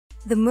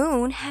The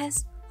moon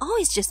has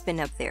always just been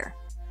up there,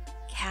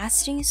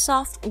 casting a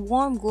soft,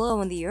 warm glow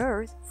on the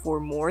Earth for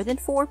more than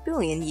 4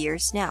 billion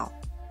years now.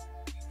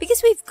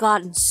 Because we've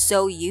gotten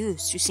so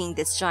used to seeing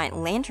this giant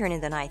lantern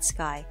in the night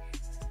sky,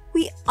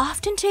 we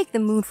often take the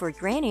moon for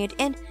granted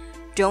and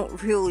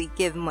don't really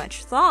give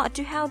much thought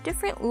to how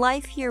different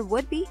life here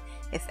would be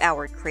if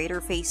our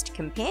crater-faced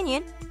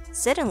companion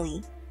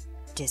suddenly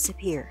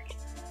disappeared.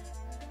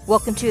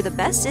 Welcome to the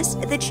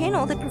Bestest, the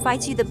channel that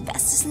provides you the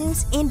bestest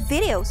news and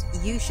videos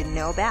you should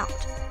know about.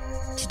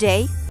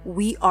 Today,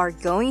 we are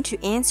going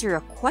to answer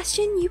a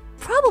question you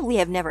probably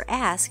have never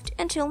asked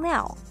until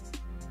now.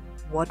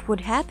 What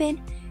would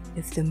happen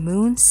if the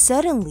moon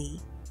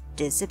suddenly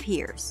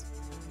disappears?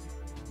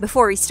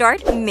 Before we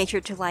start, make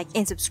sure to like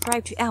and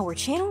subscribe to our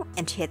channel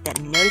and hit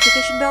that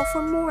notification bell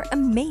for more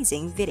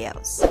amazing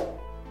videos.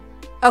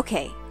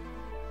 Okay,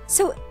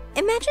 so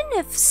imagine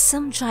if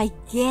some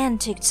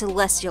gigantic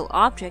celestial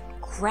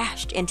object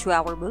crashed into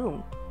our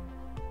moon.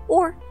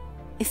 Or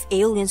if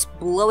aliens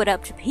blow it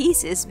up to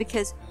pieces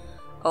because,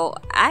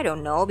 I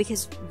don't know,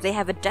 because they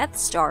have a Death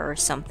Star or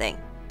something.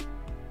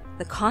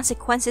 The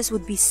consequences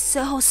would be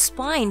so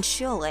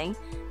spine-chilling,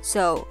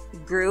 so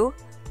Gru,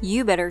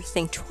 you better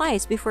think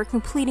twice before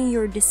completing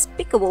your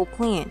despicable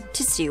plan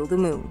to steal the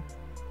moon.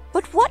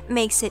 But what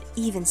makes it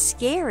even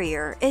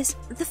scarier is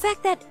the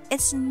fact that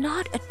it's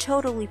not a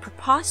totally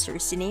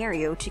preposterous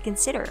scenario to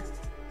consider.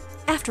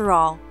 After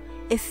all,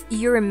 if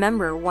you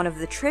remember one of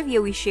the trivia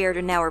we shared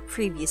in our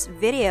previous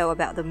video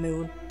about the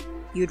moon,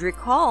 you'd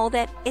recall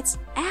that it's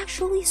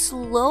actually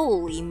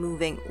slowly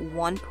moving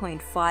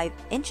 1.5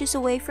 inches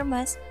away from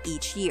us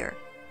each year.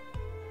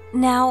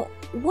 Now,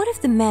 what if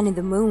the man in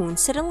the moon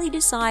suddenly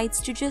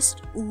decides to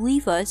just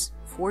leave us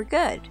for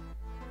good?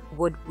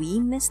 Would we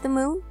miss the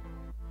moon?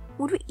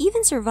 Would we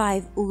even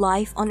survive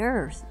life on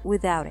Earth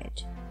without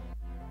it?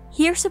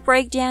 Here's a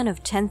breakdown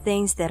of 10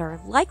 things that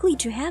are likely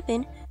to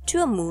happen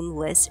to a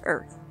moonless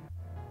Earth.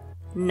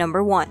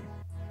 Number 1.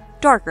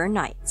 Darker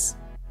nights.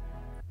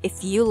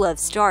 If you love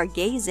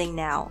stargazing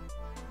now,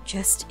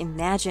 just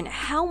imagine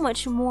how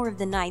much more of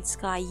the night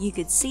sky you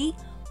could see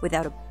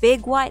without a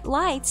big white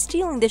light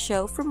stealing the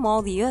show from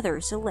all the other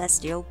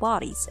celestial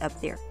bodies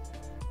up there.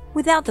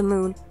 Without the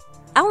moon,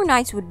 our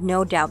nights would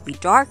no doubt be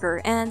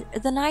darker and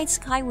the night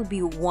sky would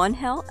be one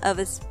hell of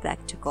a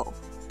spectacle.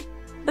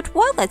 But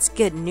while that's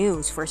good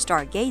news for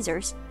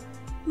stargazers,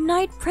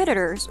 night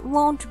predators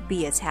won't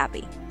be as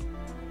happy.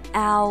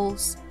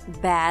 Owls,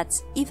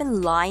 bats,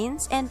 even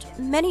lions, and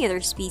many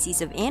other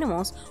species of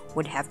animals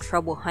would have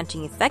trouble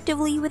hunting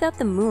effectively without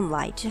the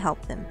moonlight to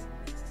help them.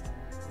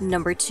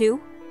 Number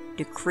 2.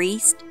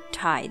 Decreased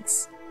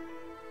tides.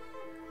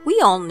 We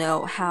all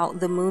know how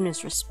the moon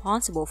is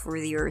responsible for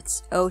the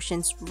Earth's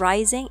oceans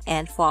rising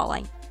and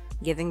falling,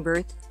 giving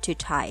birth to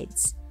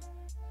tides.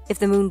 If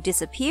the moon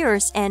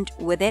disappears and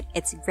with it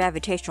its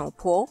gravitational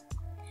pull,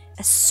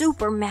 a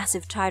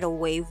supermassive tidal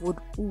wave would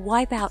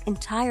wipe out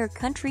entire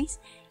countries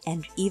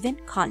and even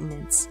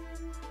continents.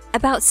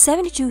 About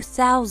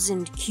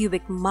 72,000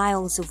 cubic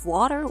miles of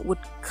water would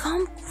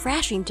come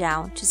crashing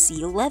down to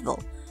sea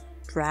level,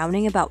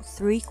 drowning about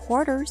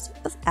 3/4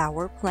 of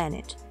our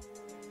planet.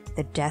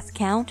 The death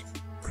count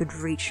could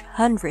reach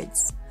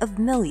hundreds of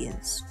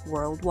millions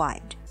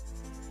worldwide.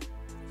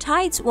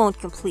 Tides won't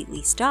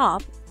completely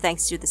stop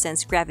thanks to the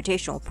sun's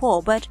gravitational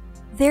pull, but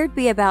there'd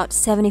be about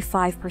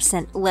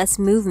 75% less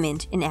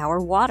movement in our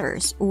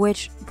waters,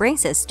 which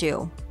brings us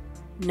to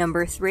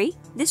Number 3.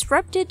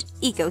 Disrupted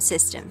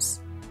ecosystems.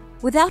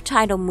 Without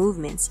tidal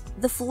movements,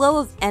 the flow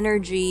of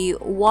energy,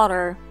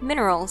 water,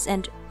 minerals,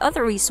 and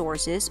other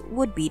resources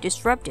would be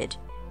disrupted,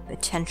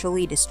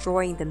 potentially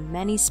destroying the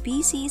many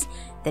species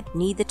that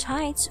need the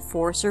tides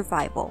for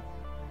survival.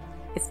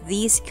 If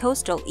these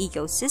coastal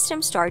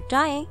ecosystems start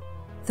dying,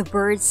 the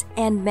birds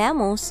and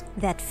mammals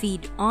that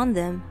feed on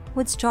them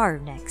would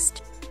starve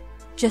next.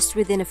 Just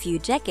within a few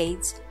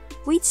decades,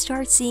 we'd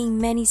start seeing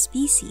many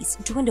species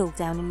dwindle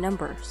down in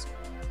numbers,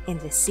 in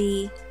the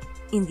sea,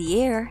 in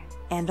the air,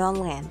 and on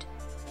land.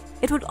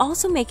 It would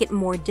also make it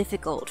more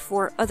difficult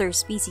for other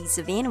species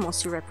of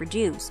animals to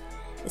reproduce,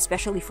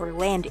 especially for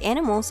land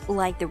animals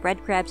like the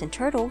red crabs and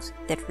turtles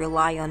that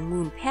rely on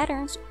moon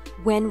patterns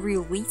when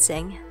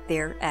releasing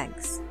their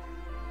eggs.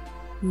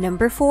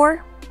 Number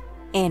 4.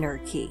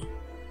 Anarchy.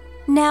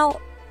 Now,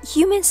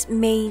 humans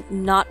may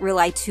not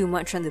rely too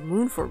much on the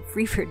moon for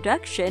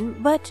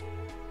reproduction, but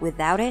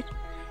without it,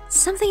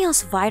 something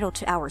else vital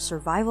to our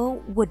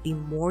survival would be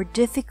more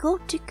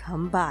difficult to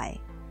come by.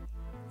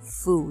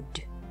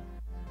 Food.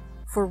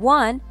 For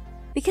one,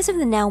 because of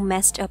the now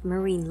messed up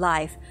marine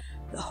life,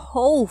 the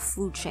whole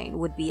food chain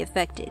would be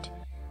affected.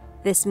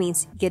 This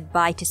means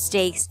goodbye to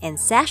steaks and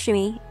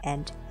sashimi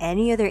and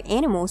any other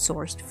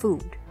animal-sourced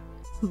food.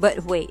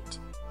 But wait,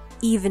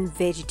 even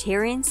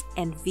vegetarians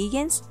and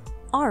vegans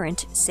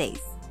aren't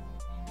safe.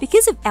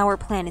 Because of our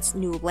planet's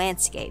new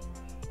landscape,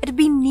 it'd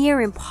be near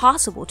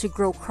impossible to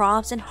grow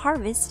crops and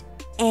harvest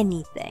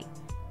anything.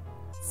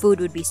 Food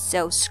would be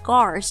so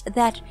scarce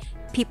that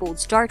people would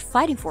start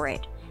fighting for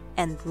it,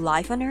 and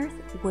life on Earth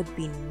would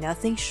be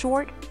nothing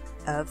short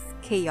of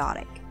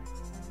chaotic.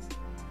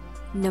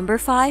 Number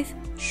 5.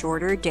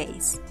 Shorter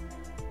days.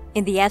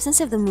 In the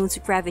absence of the moon's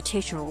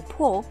gravitational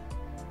pull,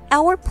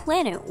 our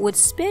planet would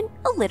spin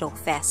a little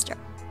faster.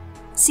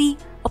 See,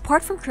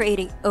 apart from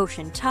creating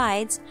ocean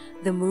tides,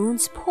 the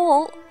moon's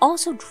pull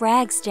also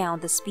drags down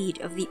the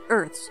speed of the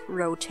Earth's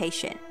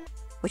rotation,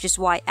 which is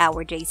why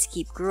our days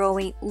keep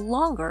growing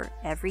longer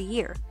every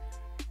year.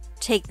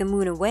 Take the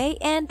moon away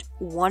and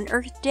one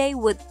Earth day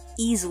would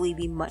easily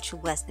be much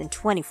less than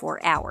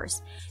 24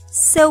 hours,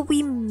 so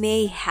we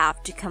may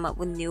have to come up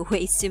with new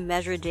ways to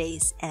measure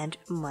days and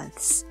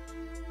months.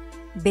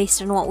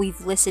 Based on what we've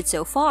listed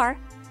so far,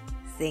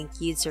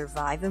 think you'd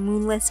survive a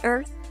moonless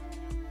Earth?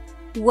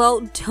 Well,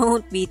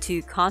 don't be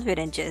too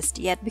confident just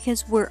yet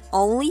because we're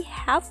only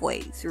halfway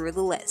through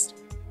the list.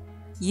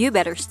 You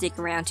better stick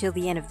around till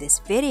the end of this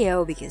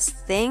video because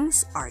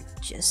things are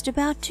just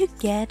about to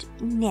get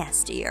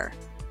nastier.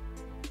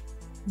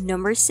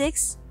 Number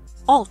 6.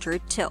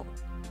 Altered tilt.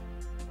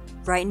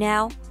 Right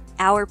now,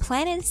 our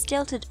planet is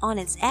tilted on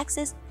its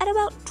axis at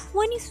about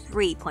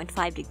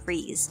 23.5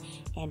 degrees,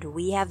 and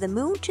we have the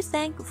moon to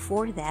thank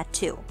for that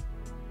too.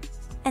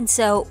 And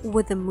so,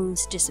 with the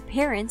moon's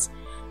disappearance,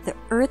 the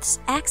Earth's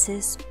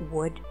axis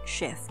would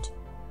shift.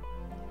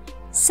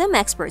 Some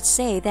experts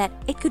say that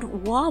it could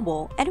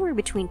wobble anywhere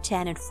between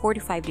 10 and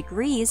 45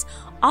 degrees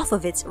off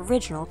of its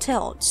original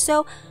tilt,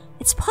 so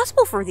it's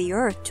possible for the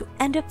Earth to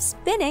end up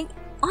spinning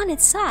on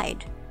its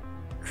side.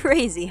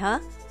 Crazy, huh?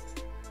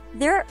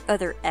 There are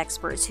other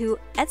experts who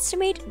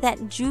estimate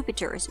that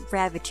Jupiter's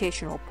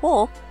gravitational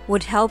pull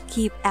would help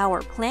keep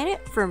our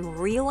planet from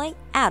reeling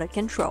out of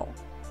control.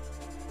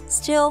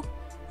 Still,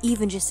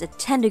 even just a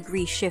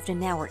 10-degree shift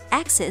in our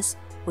axis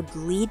would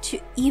lead to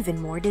even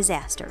more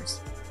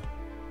disasters.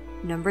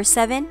 Number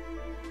 7.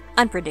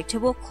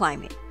 Unpredictable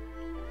climate.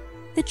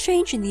 The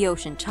change in the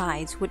ocean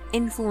tides would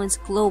influence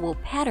global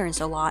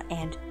patterns a lot,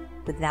 and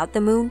without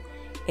the moon,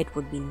 it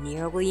would be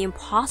nearly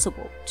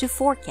impossible to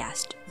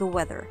forecast the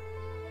weather.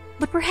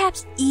 But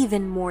perhaps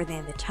even more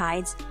than the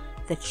tides,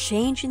 the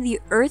change in the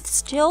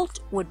Earth's tilt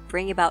would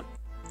bring about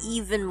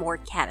even more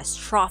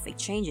catastrophic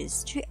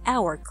changes to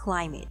our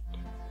climate.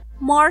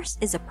 Mars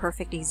is a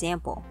perfect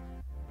example.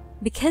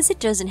 Because it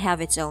doesn't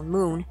have its own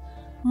moon,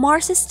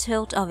 Mars's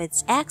tilt of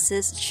its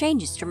axis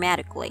changes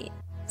dramatically.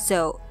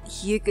 So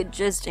you could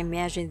just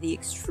imagine the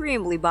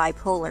extremely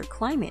bipolar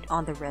climate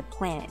on the red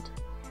planet.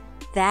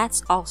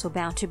 That's also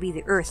bound to be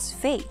the Earth's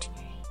fate,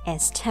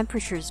 as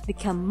temperatures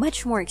become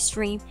much more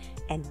extreme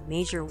and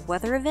major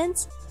weather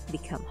events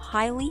become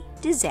highly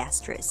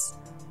disastrous.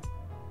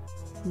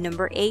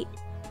 Number 8.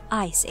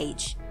 Ice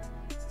Age.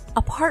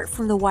 Apart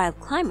from the wild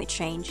climate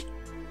change,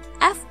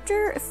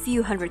 after a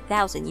few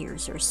 100,000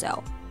 years or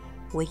so,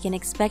 we can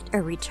expect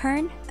a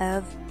return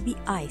of the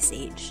Ice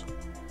Age.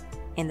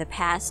 In the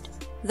past,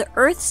 the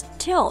Earth's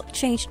tilt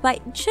changed by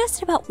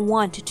just about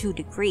 1 to 2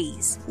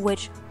 degrees,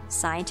 which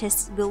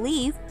scientists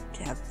believe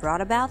to have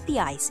brought about the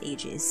Ice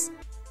Ages.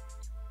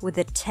 With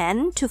a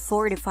 10 to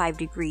 45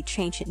 degree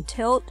change in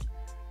tilt,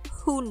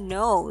 who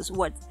knows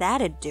what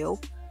that'd do?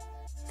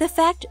 The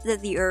fact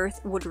that the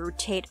Earth would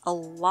rotate a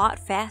lot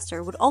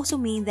faster would also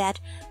mean that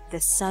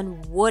the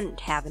sun wouldn't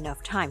have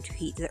enough time to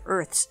heat the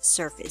Earth's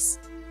surface.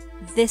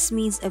 This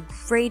means a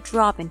great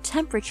drop in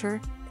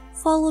temperature,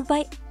 followed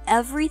by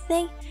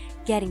everything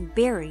getting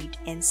buried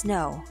in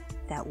snow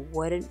that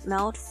wouldn't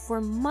melt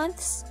for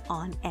months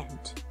on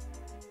end.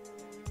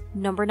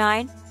 Number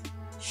 9.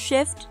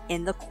 Shift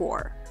in the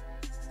core.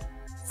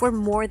 For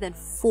more than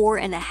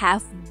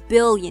 4.5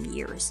 billion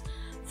years,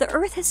 the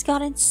Earth has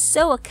gotten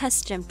so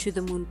accustomed to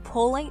the moon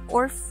pulling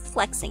or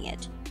flexing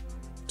it.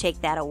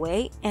 Take that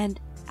away, and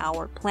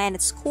our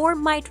planet's core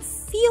might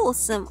feel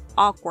some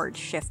awkward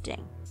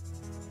shifting.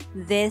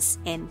 This,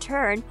 in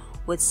turn,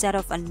 would set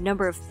off a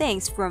number of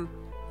things from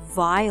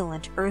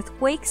violent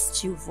earthquakes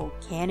to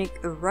volcanic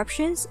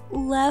eruptions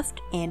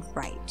left and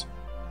right.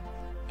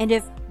 And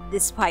if,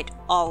 despite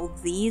all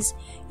these,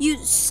 you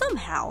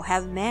somehow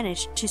have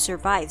managed to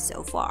survive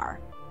so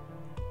far,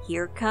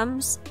 here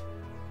comes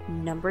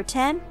number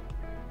 10.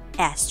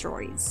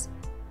 Asteroids.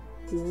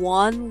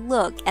 One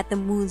look at the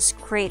moon's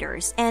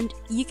craters and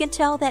you can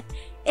tell that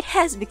it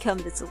has become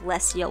the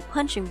celestial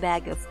punching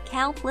bag of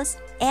countless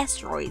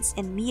asteroids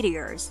and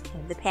meteors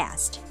in the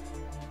past.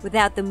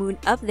 Without the moon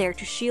up there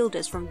to shield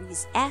us from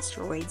these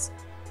asteroids,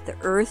 the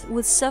Earth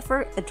would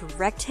suffer a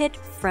direct hit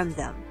from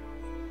them.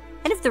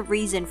 And if the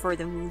reason for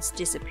the moon's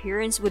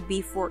disappearance would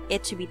be for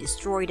it to be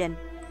destroyed and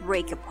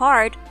break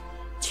apart,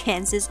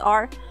 chances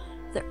are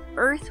the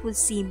Earth would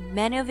see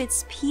many of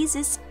its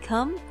pieces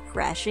come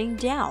crashing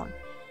down.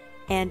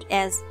 And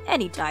as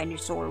any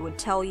dinosaur would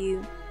tell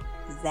you,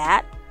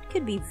 that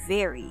could be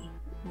very,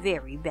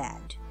 very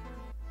bad.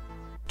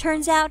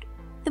 Turns out,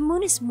 the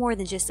moon is more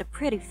than just a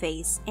pretty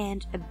face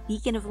and a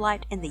beacon of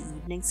light in the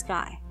evening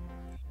sky.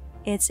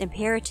 It's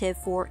imperative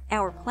for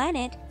our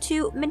planet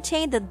to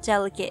maintain the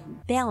delicate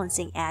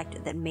balancing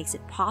act that makes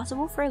it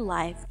possible for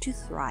life to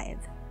thrive.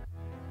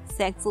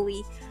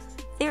 Thankfully,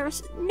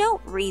 there's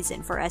no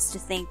reason for us to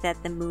think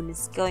that the moon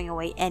is going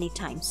away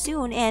anytime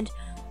soon, and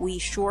we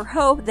sure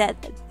hope that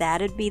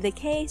that'd be the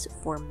case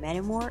for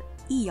many more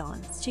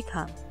eons to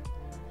come.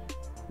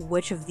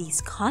 Which of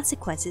these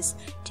consequences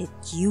did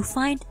you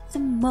find the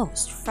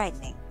most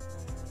frightening?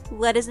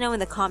 Let us know in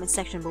the comment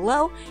section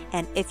below,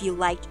 and if you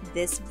liked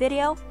this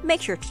video,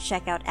 make sure to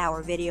check out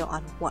our video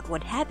on what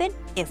would happen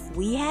if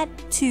we had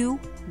 2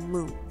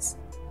 moons.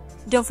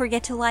 Don't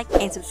forget to like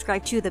and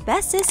subscribe to The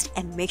Bestest,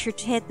 and make sure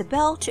to hit the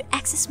bell to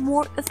access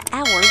more of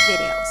our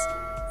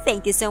videos.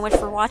 Thank you so much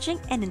for watching,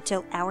 and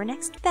until our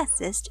next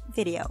Bestest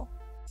video.